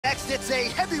it's a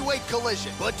heavyweight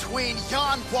collision between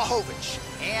Blachowicz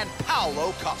and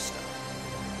Paulo Costa.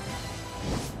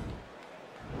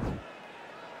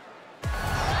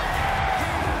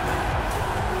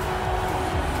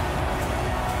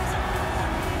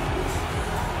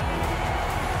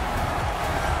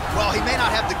 Well, he may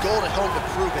not have the gold at home to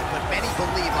prove it, but many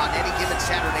believe on any given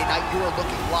Saturday night you are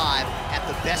looking live at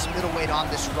the best middleweight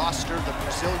on this roster, the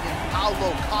Brazilian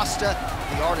Paulo Costa,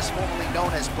 the artist formerly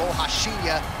known as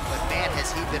Borrachinha, but man,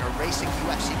 has he been erasing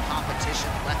UFC competition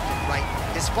left and right.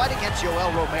 His fight against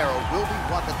Yoel Romero will be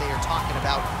one that they are talking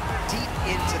about deep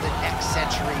into the next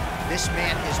century. This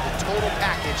man is the total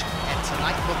package, and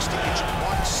tonight looks to inch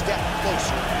one step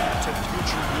closer to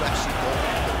future UFC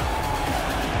gold.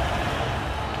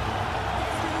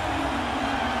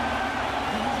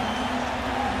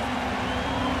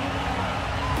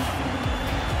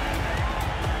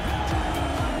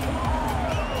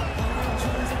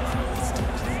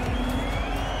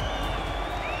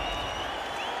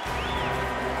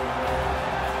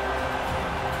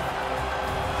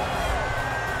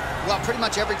 Well, pretty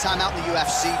much every time out in the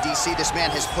UFC, DC, this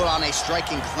man has put on a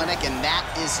striking clinic, and that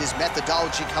is his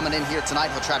methodology coming in here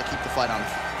tonight. He'll try to keep the fight on the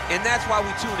feet. And that's why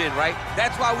we tune in, right?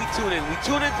 That's why we tune in. We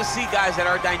tune in to see guys that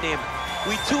are dynamic.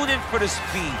 We tune in for the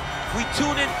speed. We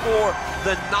tune in for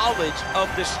the knowledge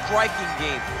of the striking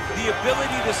game, the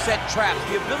ability to set traps,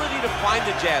 the ability to find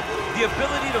the jab, the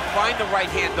ability to find the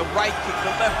right hand, the right kick,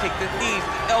 the left kick, the knees,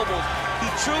 the elbows. He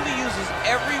truly uses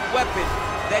every weapon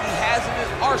that he has in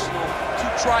his arsenal to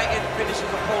try and finish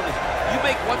his opponent. You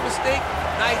make one mistake,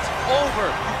 night's over.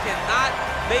 You cannot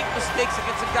make mistakes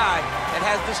against a guy that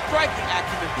has the striking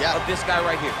acumen of this guy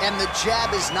right here. And the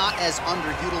jab is not as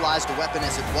underutilized a weapon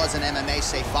as it was in MMA,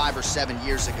 say 5 or 7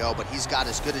 years ago, but he's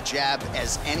got as good a jab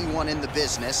as anyone in the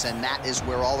business, and that is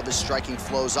where all of his striking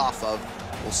flows off of.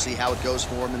 We'll see how it goes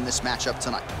for him in this matchup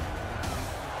tonight.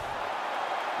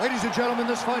 Ladies and gentlemen,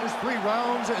 this fight is 3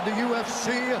 rounds in the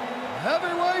UFC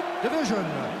heavyweight division.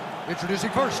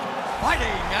 Introducing first,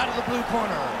 fighting out of the blue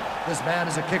corner. This man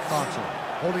is a kickboxer,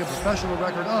 holding a professional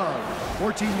record of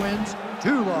 14 wins,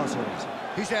 2 losses.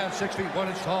 He stands 6 feet 1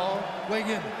 inch tall, weighing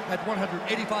in at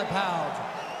 185 pounds.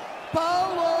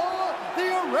 Paulo,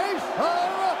 the Eraser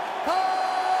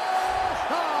Costa!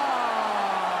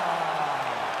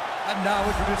 And now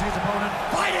introducing his opponent,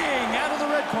 fighting out of the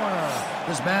red corner.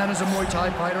 This man is a Muay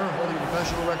Thai fighter, holding a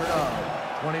professional record of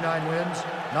 29 wins,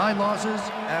 9 losses,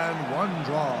 and 1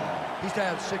 draw. He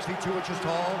stands 6 feet 2 inches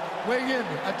tall, weighing in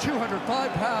at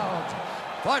 205 pounds.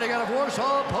 Fighting out of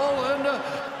Warsaw, Poland,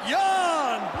 Blachowicz.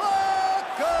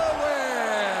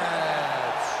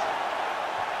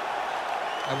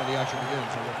 And when the action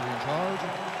begins, our referee in charge,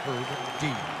 Herb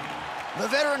Dean. The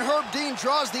veteran Herb Dean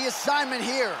draws the assignment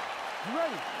here. You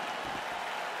ready?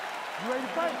 You ready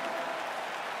to fight?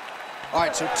 All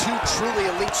right, so 2 truly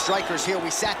elite strikers here. We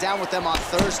sat down with them on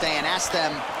Thursday and asked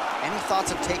them any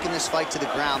thoughts of taking this fight to the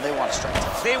ground. They want to strike.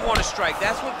 They want to strike.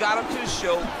 That's what got them to the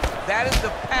show. That is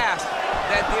the path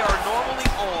that they are normally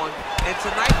on. And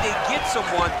tonight they get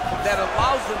someone that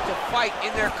allows them to fight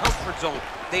in their comfort zone.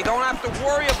 They don't have to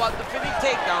worry about defending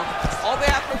takedowns. All they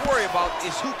have to worry about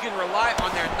is who can rely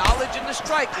on their knowledge in the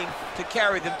striking to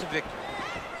carry them to victory.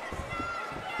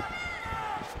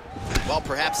 Well,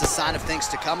 perhaps a sign of things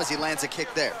to come as he lands a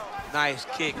kick there. Nice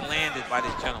kick landed by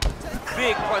this gentleman.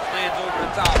 Big punch lands over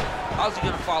the top. How's he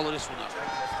going to follow this one up?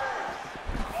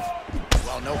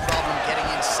 Well, no problem getting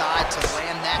inside to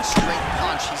land that straight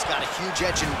punch. He's got a huge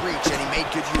edge and reach, and he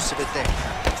made good use of it there.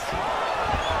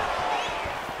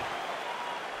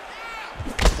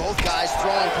 Both guys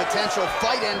throwing potential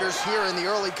fight enders here in the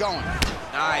early going.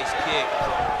 Nice kick.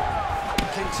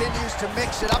 Continues to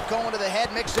mix it up, going to the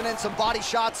head, mixing in some body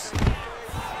shots.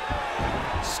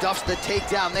 Stuffs the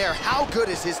takedown there. How good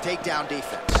is his takedown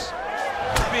defense?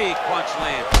 Big punch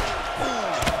lands.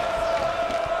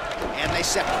 And they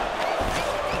separate.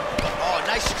 Oh,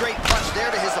 nice straight punch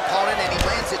there to his opponent, and he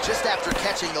lands it just after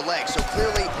catching the leg. So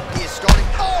clearly he is starting.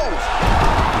 Oh!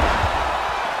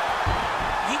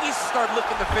 He needs to start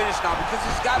looking to finish now because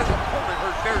he's got his opponent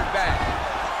hurt very bad.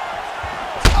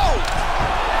 Oh!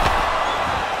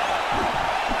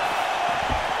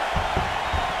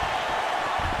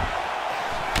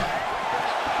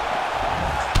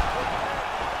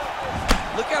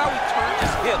 Look at how he turned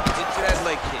his hip into that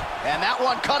leg kick. And that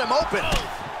one cut him open.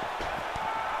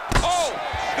 Oh,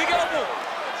 big elbow.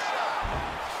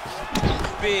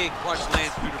 Big punch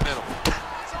lands through the middle.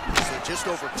 So just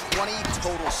over 20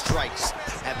 total strikes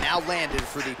have now landed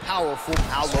for the powerful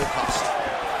Paulo Costa.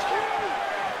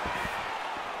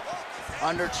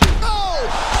 Under 2. Oh,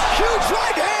 huge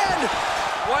right hand.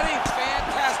 What a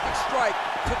fantastic strike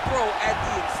to throw at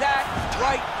the exact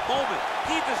right moment.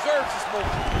 He deserves this moment.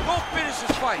 Go finish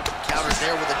this fight. Counters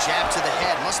there with a jab to the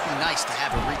head. Must be nice to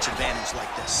have a reach advantage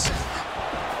like this.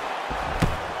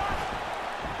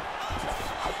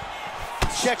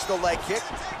 Checks the leg kick.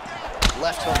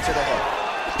 Left hook to the head.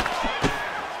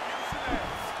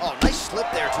 Oh, nice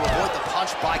slip there to avoid the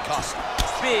punch by Costa.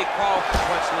 Big, powerful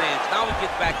punch lands. Now he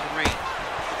gets back in range.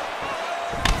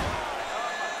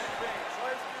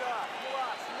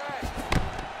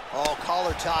 Oh,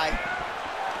 collar tie.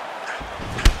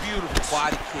 Beautiful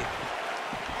body kick.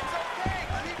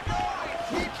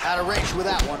 Out of range with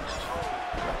that one.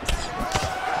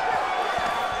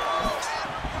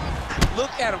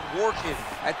 Look at him working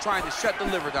at trying to shut the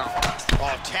liver down.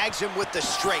 Oh, tags him with the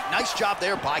straight. Nice job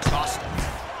there by Costa.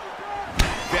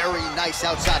 Very nice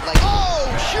outside leg. Oh,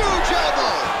 huge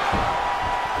elbow.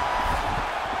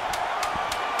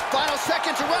 Final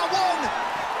seconds of round one.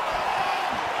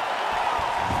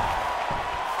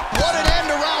 What an end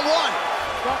to round one.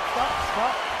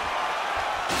 Stop.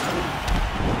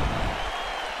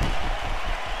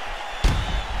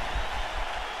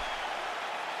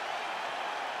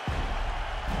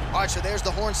 All right, so there's the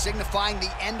horn signifying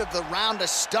the end of the round. A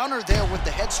stunner there with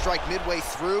the head strike midway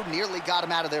through. Nearly got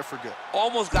him out of there for good.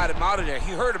 Almost got him out of there.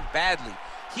 He hurt him badly.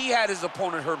 He had his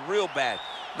opponent hurt real bad.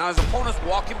 Now his opponent's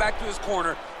walking back to his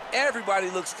corner.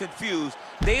 Everybody looks confused.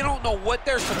 They don't know what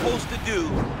they're supposed to do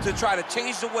to try to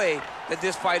change the way that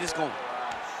this fight is going.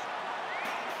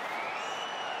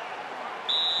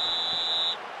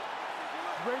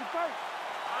 Ready to fight?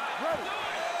 Ready.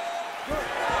 Good.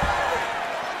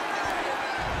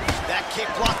 That kick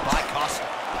blocked by Costa.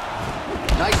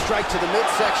 Nice strike to the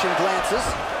midsection, glances.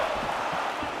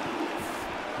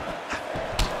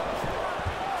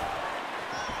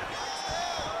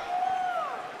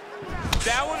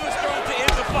 That one was thrown to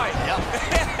end the fight. Yep.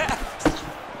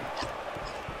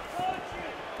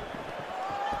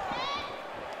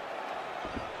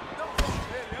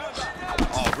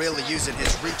 Oh, really using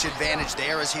his reach advantage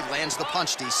there as he lands the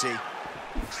punch, DC.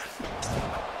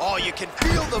 Oh, you can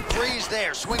feel the breeze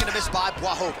there. Swing and a miss by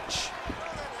Blachowicz.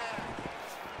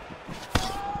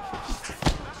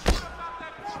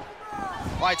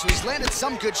 All right, so he's landed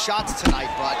some good shots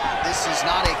tonight, but this is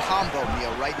not a combo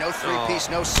meal, right? No three-piece,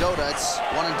 no soda. It's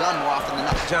one and done more often than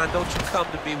not. John, don't you come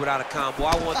to me without a combo.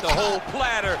 I want the whole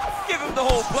platter. Give him the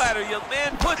whole platter, young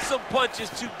man. Put some punches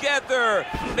together.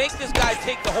 Make this guy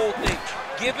take the whole thing.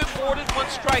 Give him more than one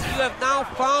strike. You have now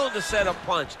found a setup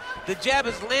punch. The jab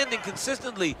is landing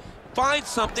consistently. Find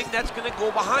something that's going to go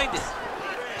behind it.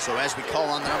 So as we call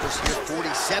on the numbers here,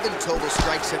 47 total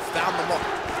strikes have found the mark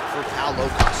for Paulo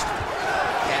Costa.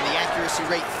 And the accuracy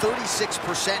rate,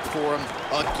 36% for him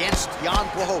against Jan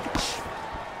Blachowicz.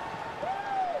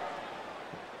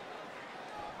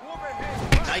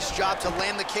 Nice job to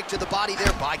land the kick to the body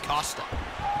there by Costa.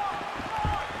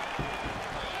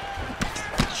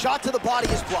 Shot to the body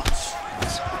is blocked.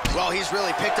 Well, he's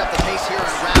really picked up the pace here in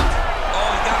round.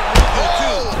 Oh, he got a real good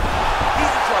too.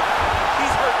 He's in trouble.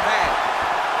 He's hurt bad.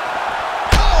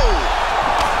 Oh!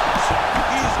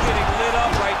 He's getting lit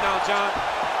up right now, John.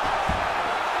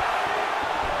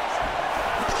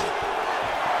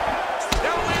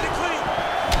 That landed clean.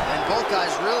 And both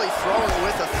guys really throwing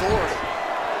with authority.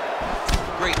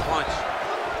 Great punch.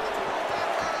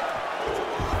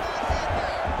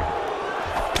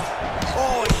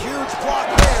 Oh, a huge block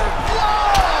there.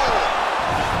 Whoa!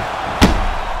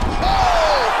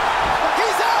 Oh!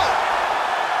 He's out!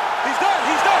 He's done.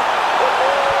 He's done.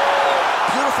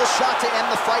 Beautiful shot to end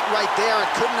the fight right there. It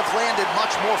couldn't have landed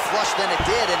much more flush than it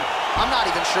did, and I'm not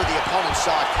even sure the opponent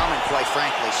saw it coming, quite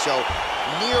frankly. So,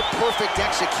 near perfect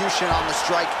execution on the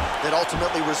strike that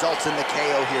ultimately results in the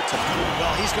KO here tonight.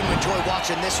 Well, he's going to enjoy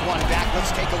watching this one back.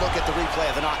 Let's take a look at the replay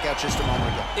of the knockout just a moment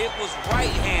ago. It was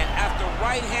right hand after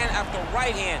right hand after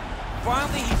right hand.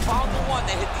 Finally, he found the one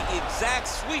that hit the exact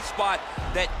sweet spot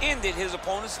that ended his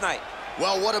opponent's night.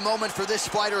 Well, what a moment for this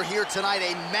fighter here tonight.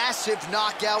 A massive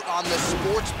knockout on the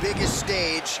sport's biggest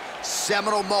stage.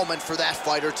 Seminal moment for that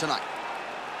fighter tonight.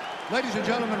 Ladies and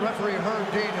gentlemen, referee Herb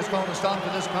Dean has called a stop to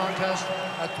this contest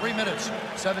at 3 minutes,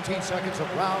 17 seconds of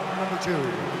round number 2.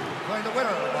 Declaring the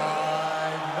winner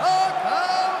by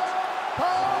knockout,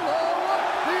 Paulo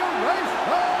the Eraser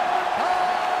Costa.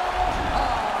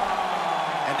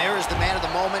 And there is the man of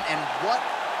the moment, and what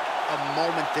a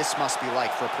moment this must be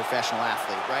like for a professional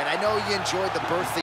athlete, right? I know you enjoyed the birthday